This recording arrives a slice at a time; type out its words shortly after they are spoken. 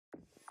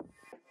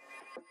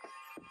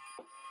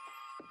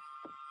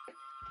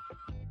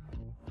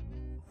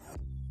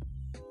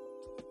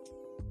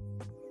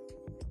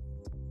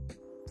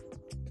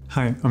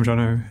Hi, I'm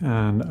Jono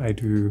and I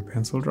do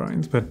pencil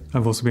drawings, but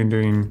I've also been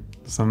doing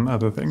some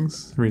other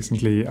things.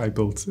 Recently, I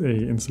built a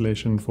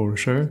installation for a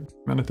show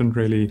and it didn't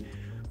really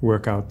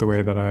work out the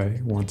way that I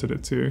wanted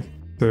it to.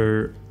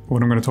 So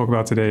what I'm going to talk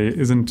about today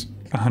isn't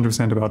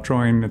 100% about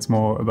drawing, it's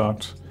more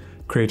about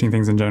creating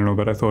things in general,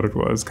 but I thought it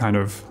was kind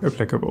of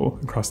applicable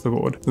across the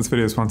board. This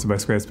video is sponsored by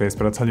Squarespace,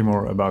 but I'll tell you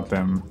more about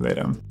them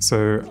later.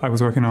 So I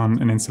was working on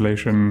an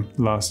installation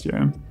last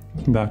year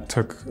that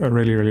took a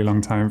really long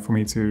time for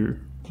me to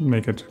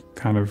make it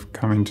kind of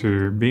come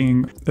into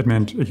being. It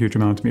meant a huge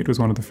amount to me. It was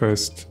one of the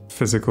first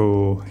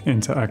physical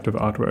interactive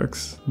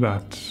artworks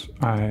that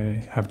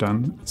I have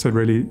done. So it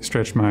really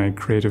stretched my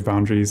creative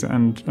boundaries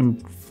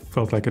and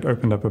felt like it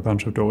opened up a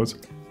bunch of doors.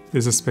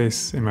 There's a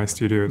space in my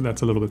studio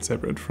that's a little bit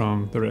separate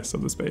from the rest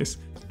of the space.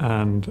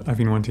 And I've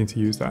been wanting to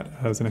use that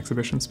as an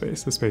exhibition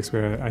space, a space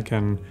where I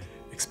can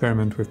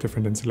experiment with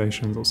different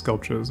installations or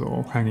sculptures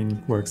or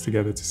hanging works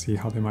together to see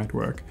how they might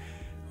work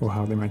or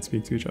how they might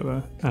speak to each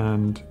other.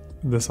 And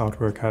this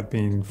artwork had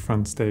been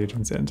front stage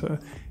and center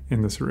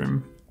in this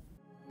room.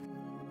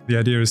 The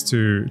idea is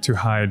to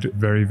hide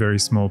very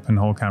small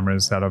pinhole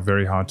cameras that are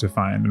very hard to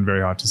find and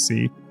very hard to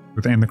see.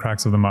 Within the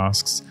cracks of the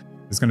masks,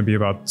 there's going to be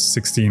about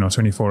 16 or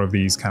 24 of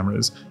these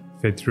cameras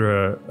fed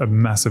through a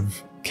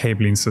massive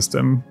cabling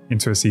system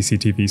into a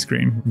CCTV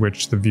screen,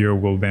 which the viewer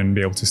will then be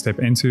able to step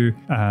into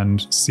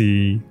and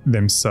see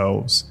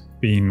themselves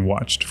being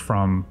watched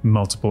from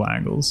multiple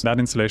angles. That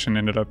installation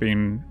ended up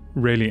being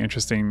really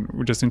interesting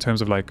just in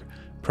terms of like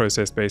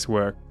process-based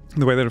work.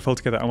 The way that it fell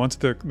together, I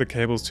wanted the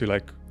cables to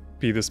like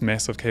be this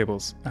mess of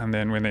cables, and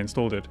then when they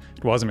installed it,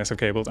 it was a mess of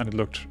cables and it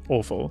looked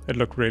awful. It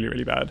looked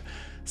really bad.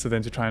 So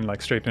then to try and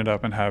like straighten it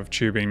up and have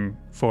tubing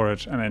for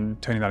it and then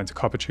turning that into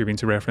copper tubing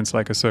to reference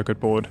like a circuit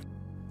board,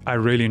 I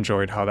really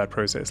enjoyed how that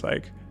process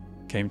like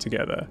came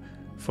together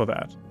for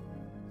that.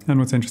 And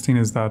what's interesting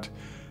is that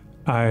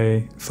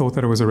I thought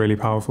that it was a really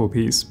powerful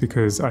piece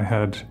because I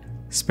had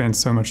spent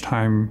so much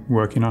time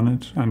working on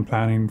it and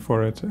planning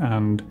for it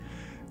and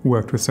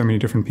worked with so many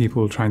different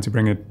people trying to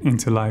bring it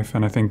into life.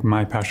 And I think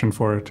my passion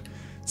for it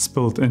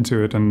spilled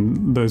into it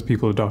and those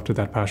people adopted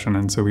that passion.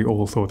 And so we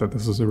all thought that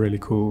this was a really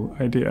cool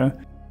idea.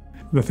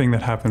 The thing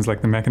that happens,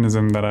 like the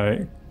mechanism that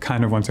I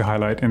kind of want to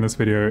highlight in this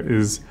video,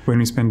 is when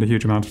we spend a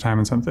huge amount of time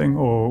on something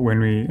or when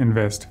we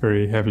invest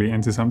very heavily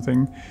into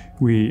something,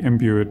 we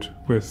imbue it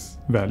with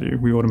value.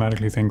 We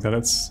automatically think that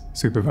it's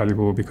super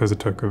valuable because it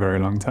took a very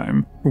long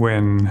time,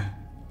 when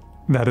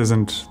that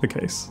isn't the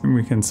case.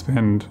 We can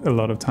spend a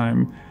lot of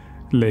time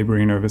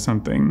laboring over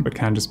something. It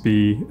can just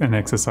be an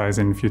exercise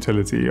in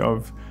futility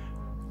of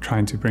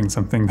trying to bring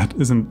something that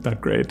isn't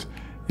that great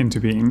into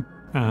being.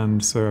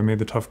 And so I made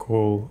the tough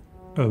call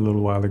a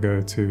little while ago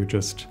to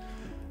just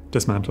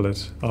dismantle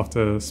it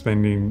after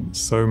spending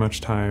so much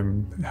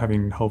time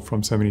having help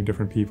from so many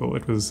different people.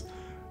 It was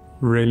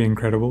really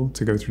incredible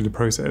to go through the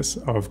process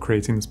of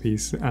creating this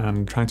piece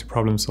and trying to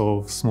problem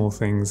solve small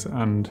things.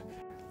 And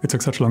it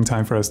took such a long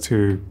time for us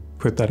to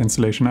put that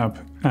installation up,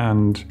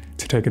 and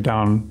to take it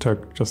down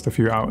took just a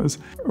few hours,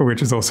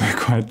 which is also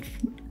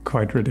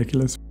quite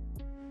ridiculous.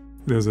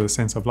 There's a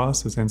sense of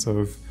loss, a sense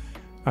of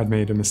I'd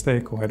made a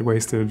mistake or I'd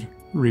wasted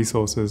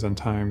resources and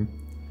time,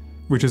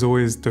 which is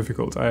always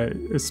difficult. I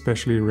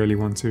especially really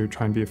want to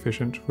try and be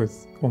efficient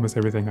with almost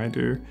everything I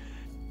do.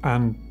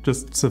 And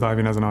just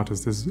surviving as an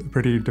artist is a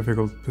pretty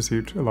difficult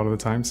pursuit a lot of the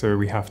time, so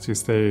we have to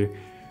stay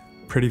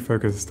pretty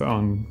focused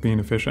on being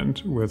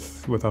efficient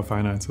with our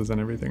finances and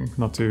everything.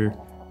 Not to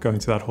go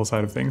into that whole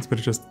side of things, but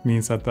it just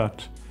means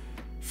that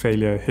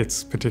failure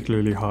hits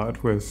particularly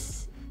hard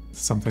with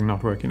something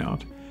not working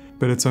out.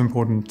 But it's so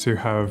important to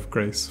have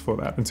grace for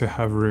that and to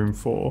have room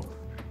for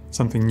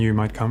something new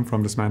might come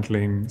from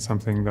dismantling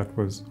something that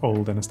was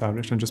old and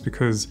established. And just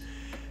because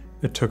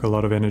it took a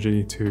lot of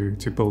energy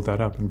to build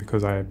that up and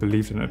because I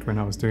believed in it when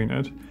I was doing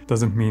it,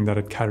 doesn't mean that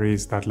it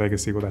carries that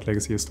legacy or that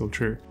legacy is still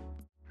true.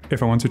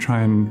 If I want to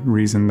try and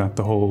reason that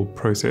the whole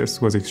process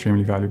was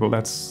extremely valuable,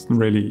 that's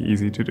really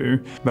easy to do.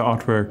 The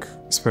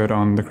artwork spurred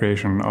on the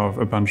creation of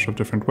a bunch of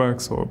different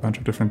works or a bunch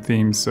of different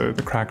themes. So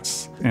the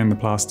cracks in the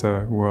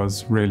plaster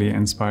was really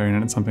inspiring,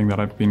 and it's something that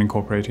I've been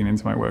incorporating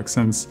into my work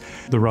since.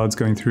 The rods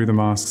going through the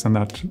masks and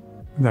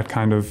that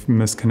kind of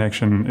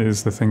misconnection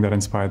is the thing that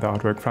inspired the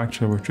artwork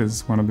Fracture, which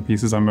is one of the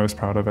pieces I'm most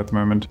proud of at the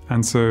moment.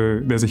 And so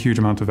there's a huge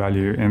amount of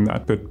value in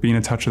that, but being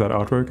in touch with that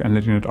artwork and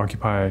letting it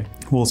occupy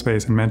wall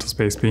space and mental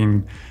space,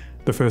 being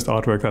the first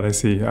artwork that I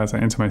see as I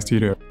enter my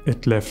studio,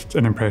 it left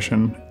an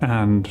impression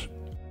and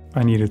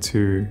I needed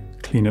to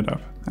clean it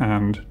up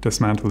and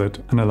dismantle it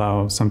and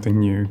allow something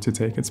new to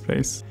take its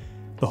place.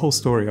 The whole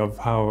story of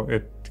how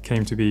it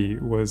came to be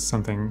was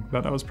something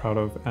that I was proud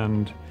of,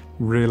 and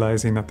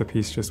realizing that the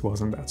piece just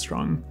wasn't that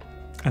strong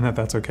and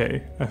that's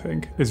okay, I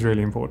think, is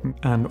really important.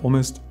 And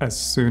almost as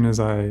soon as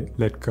I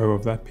let go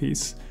of that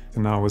piece,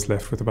 and now I was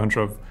left with a bunch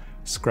of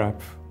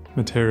scrap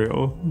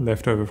material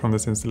left over from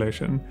this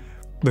installation,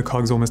 the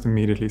cogs almost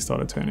immediately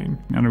started turning.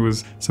 And it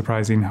was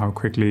surprising how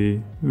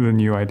quickly the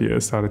new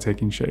ideas started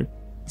taking shape.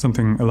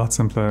 Something a lot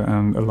simpler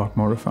and a lot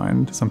more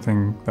refined,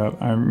 something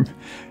that I'm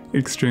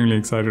extremely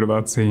excited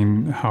about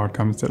seeing how it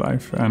comes to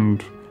life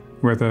and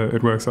whether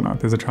it works or not.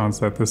 There's a chance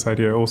that this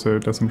idea also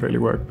doesn't really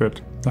work,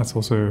 but that's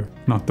also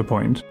not the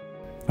point.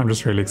 I'm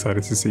just really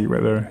excited to see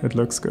whether it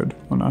looks good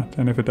or not,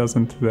 and if it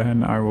doesn't,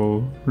 then I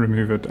will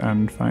remove it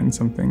and find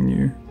something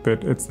new.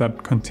 But it's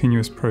that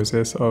continuous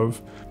process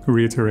of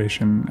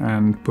reiteration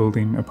and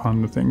building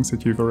upon the things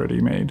that you've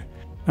already made,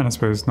 and I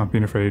suppose not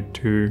being afraid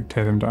to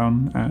tear them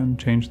down and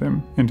change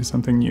them into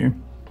something new.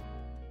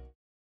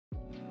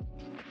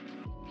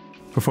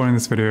 Before in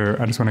this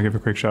video, I just want to give a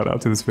quick shout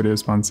out to this video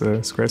sponsor,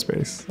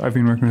 Squarespace. I've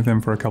been working with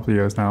them for a couple of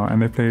years now, and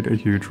they've played a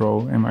huge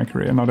role in my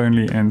career, not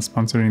only in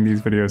sponsoring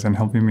these videos and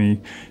helping me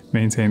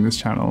maintain this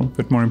channel,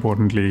 but more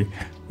importantly,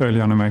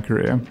 early on in my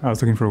career, I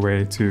was looking for a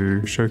way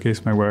to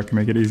showcase my work and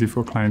make it easy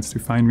for clients to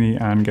find me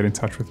and get in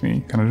touch with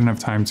me. And I didn't have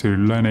time to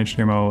learn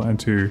HTML and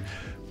to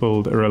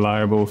build a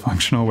reliable,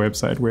 functional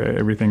website where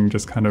everything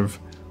just kind of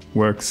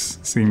works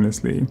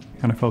seamlessly,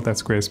 and I felt that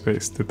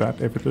Squarespace did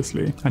that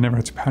effortlessly. I never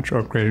had to patch or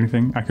upgrade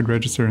anything. I could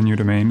register a new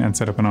domain and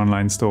set up an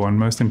online store, and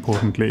most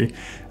importantly,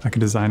 I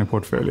could design a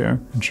portfolio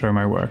and show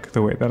my work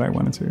the way that I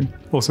wanted to.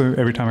 Also,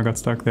 every time I got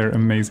stuck, their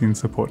amazing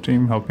support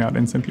team helped me out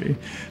instantly.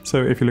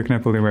 So if you're looking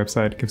at building a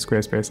website, give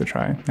Squarespace a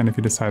try, and if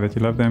you decide that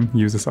you love them,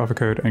 use this offer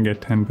code and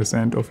get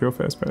 10% off your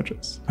first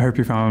purchase. I hope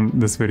you found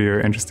this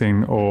video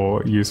interesting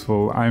or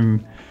useful.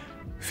 I'm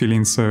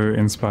feeling so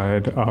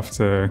inspired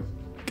after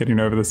getting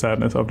over the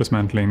sadness of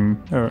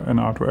dismantling an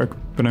artwork,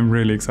 but I'm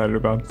really excited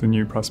about the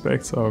new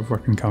prospects of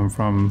what can come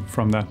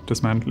from that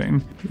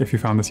dismantling. If you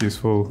found this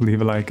useful,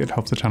 leave a like, it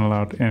helps the channel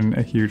out in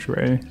a huge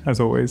way. As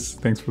always,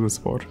 thanks for the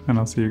support, and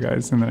I'll see you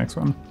guys in the next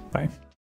one. Bye.